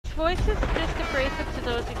voice is just abrasive to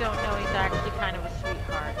those who don't know. He's actually kind of a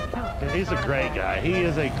sweetheart. He's a great guy. He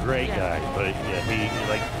is a great guy, but yeah, he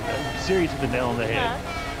like serious with the nail on the head.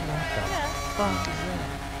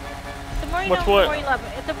 The more you know, the more you love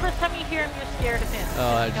him. It's the first time you hear him, you're scared of him.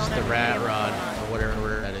 Oh, just the rat run, or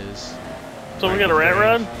whatever that is. So we got a rat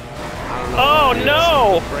run? Oh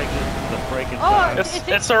no!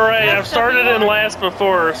 It's alright. I've started in last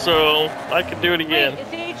before, so I can do it again. Wait, is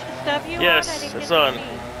the HSW on? Yes, it's on.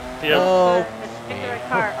 Yep. Oh, pick the right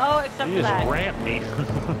car. Oh, except for that. You just ramped me.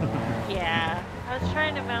 Yeah, I was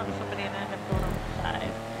trying to mount somebody and I ended up going on the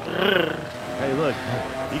side. Hey, look,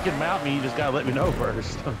 you can mount me. You just gotta let me know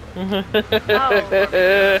first. Oh,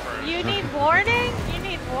 you need warning? You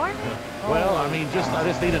need warning? Well, I mean, I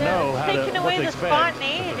just need to know how to taking away the expect.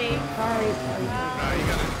 spontaneity. Sorry.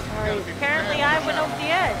 Apparently, I went over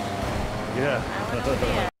the edge. Yeah. I went over the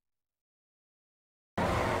edge.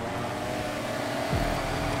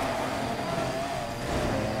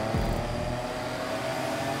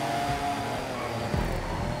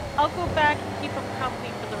 I'll go back and keep him company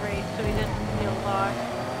for the race so he doesn't feel lost.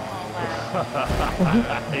 All that.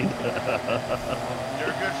 You're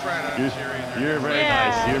a good friend, I'm serious. You're very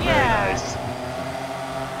nice. You're very nice.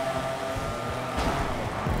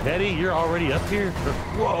 Eddie, you're already up here?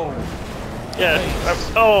 Whoa. Yeah.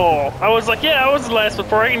 I was like, yeah, I was the last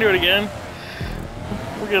before. I can do it again.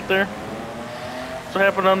 We'll get there. So what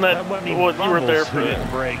happened on that? What, you were there for it.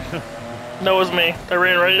 Break. No, it was me. I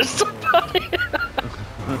ran right into somebody.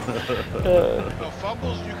 No,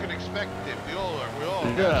 fumbles you can expect it. We all are.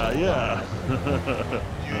 Yeah.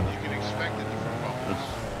 You can expect it from fumbles.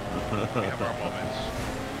 We have our moments.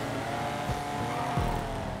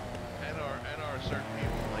 And our certain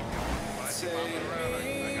people like when I see bombing around, I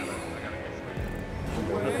gotta get free.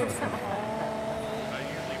 I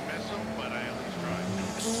usually miss them, but I at least try.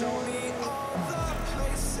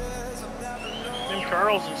 Tim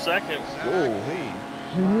Carl's in second. Oh, hey.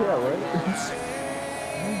 Yeah, right?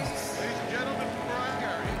 Ladies and gentlemen, from Brian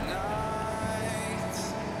Gary.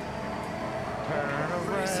 Turn around.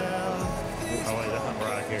 Oh, wait, that's not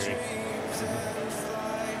Brian Gary.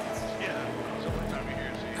 Yeah, sometimes you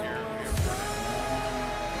hear,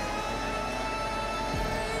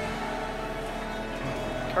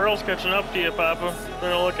 Carl's catching up to you, Papa.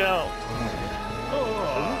 Better look out.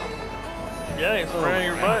 Oh. Yeah, he's running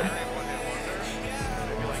your butt.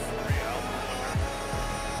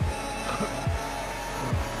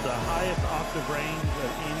 The highest octave range of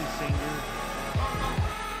any singer.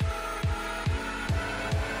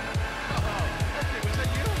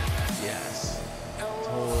 Yes.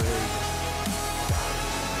 Totally.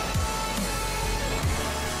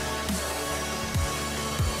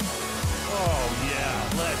 Oh,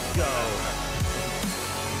 yeah, let's go.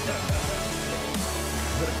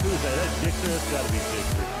 Who's that? That Dixter? That's gotta be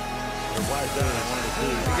Dixter. Or White Giant, one of the two.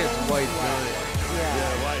 I think it's White Giant.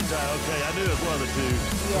 Yeah, White Giant. Okay, I knew it was one of the two.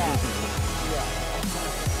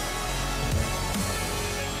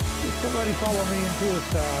 Somebody follow me into a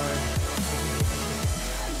star.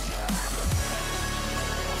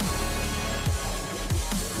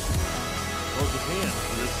 Well, it depends.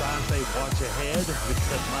 Does the sign say watch ahead?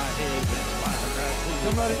 Because my head is flying right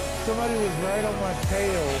through. Somebody was right on my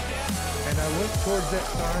tail, and I went towards that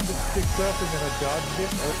sign that sticks up, and then I dodged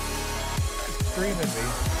it, screaming me,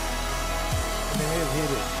 and the head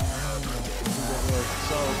hit it.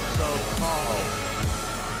 So, Paul.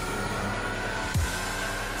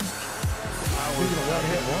 This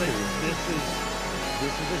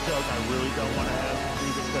is a joke. I really don't want to have the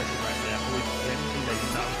discussion right now. We can maybe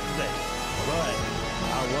not today. But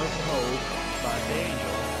I was told by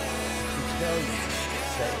Daniel to tell you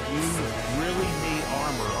that you really need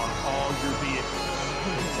armor on all your vehicles.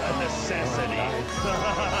 It's a necessity.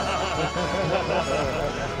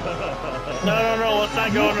 No, let's not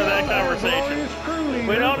go into that conversation.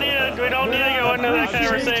 We don't need to go into that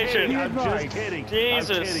conversation. I'm just kidding.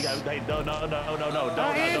 Jesus. I'm kidding. No.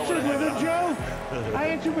 I answered with a joke. I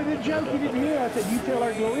answered with a joke. You didn't hear. I said, you tell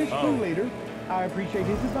our glorious crew leader I appreciate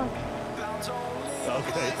his advice.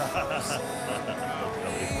 Okay.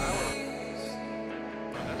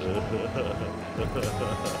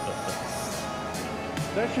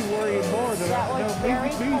 That should worry him more than that was very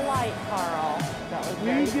polite, Carl. That was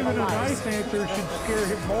very me giving a polite. nice answer should scare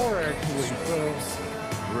him more, actually. So.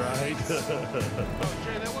 Right. Oh,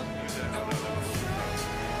 Jay, that wasn't you then.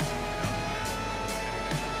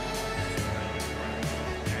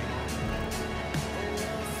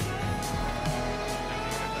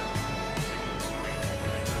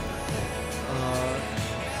 I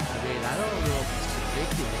mean, I don't know if it's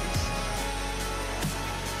ridiculous.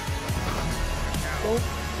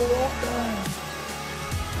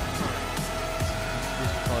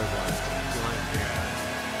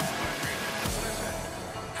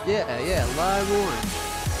 Yeah, lime orange.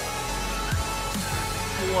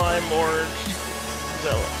 Lime orange. Is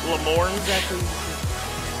that Lamorne? Exactly.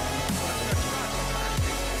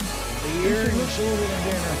 You The should look orange. for it in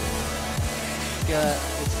dinner.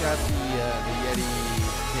 It's got the Yeti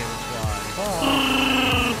camouflage.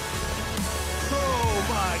 Oh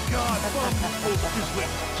my God! Bumble just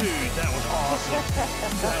went, dude. That was awesome.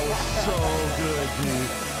 That was so good,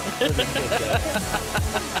 dude. Let me get that.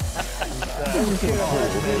 That was so cool.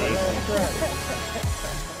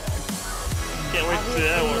 Can't wait to see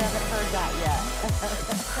that You one. haven't heard that yet.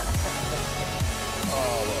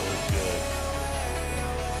 Oh, that was good.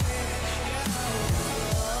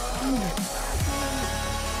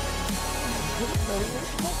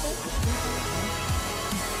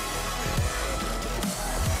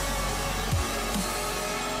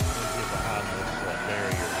 Get behind this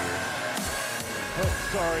barrier here. Oh,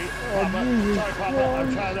 sorry, Papa. Sorry, Papa. I'm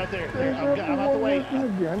trying out there. I'm out the way.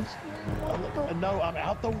 No, I'm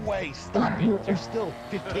out the way. Stop it. There's still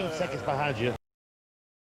 15 seconds behind you.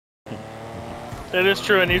 That is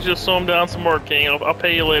true. I need you to slow him down some more, King. I'll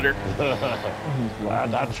pay you later.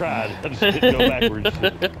 I tried. I just didn't go backwards.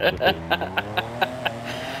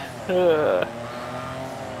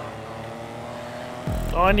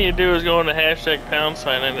 All I need to do is go into hashtag #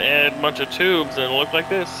 and add a bunch of tubes and it'll look like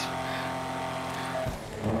this.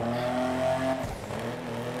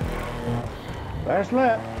 Last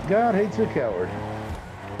lap. God hates a coward.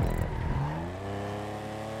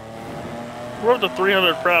 We're up to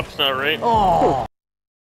 300 props now, right? Oh!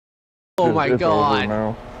 Oh my It's over God!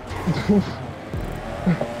 now.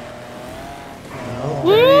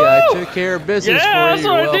 Hey, I took care of business Yeah, for that's you.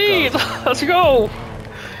 what I You're need. welcome. Let's go.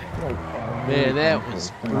 Man, that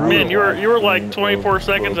was brutal. Man, you were like 24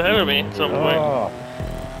 seconds ahead of me at some point. Oh.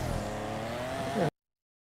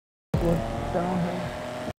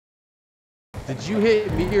 Did you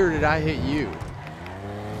hit me or did I hit you?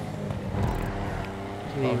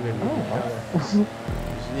 Can't even.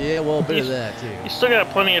 Yeah, well, a bit of that too. You still got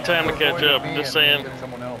plenty of time to catch up. I'm just saying.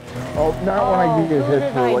 Oh, not when I get who hit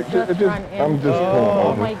did for I like just run I'm into? just pulling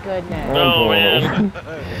Oh over. my goodness. I'm Oh pulling man,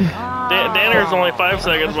 over. Danner's only 5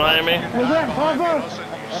 seconds behind me. Was that All of a Papa?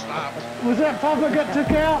 sudden you stopped. Was that Papa got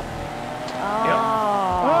took out?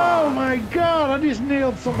 Oh my God! I just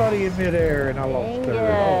nailed somebody in midair and I lost her.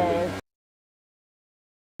 Yes.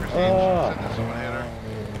 Someone hit her.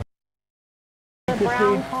 The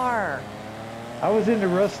brown car. I was in the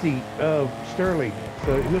rusty Sterling,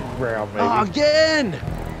 so it looked brown maybe. Oh, again!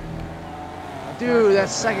 Dude, that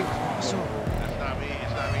second crossover. It's not me.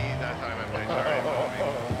 It's not me. That time I played. Sorry.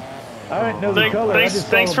 I didn't know the color. I just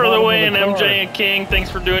saw Thanks the for the bottom of win, car. MJ and King. Thanks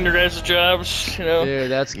for doing your guys' jobs. You know,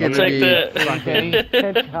 Dude, that's I'll gonna take be that.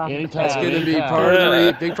 Good job. that's gonna be part of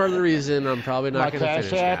the big part of the reason I'm probably not gonna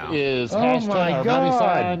finish now. is Oh my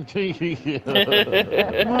God.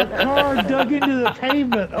 My car dug into the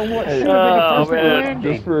pavement on what should have been a Oh, perfect man.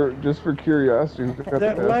 landing. Just for curiosity, who got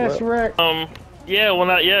That the last lap? wreck. Yeah, well,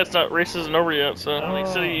 not yet. It's not race isn't over yet. So they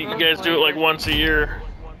said you guys do it like once a year.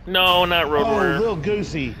 No, not Road Oh, Warrior. little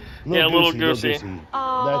Goosey. Yeah, Little Goosey.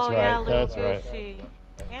 Oh, That's right. yeah, little That's right. Goosey.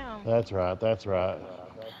 Yeah. That's right. That's right.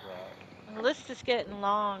 The list is getting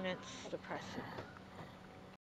long. It's depressing.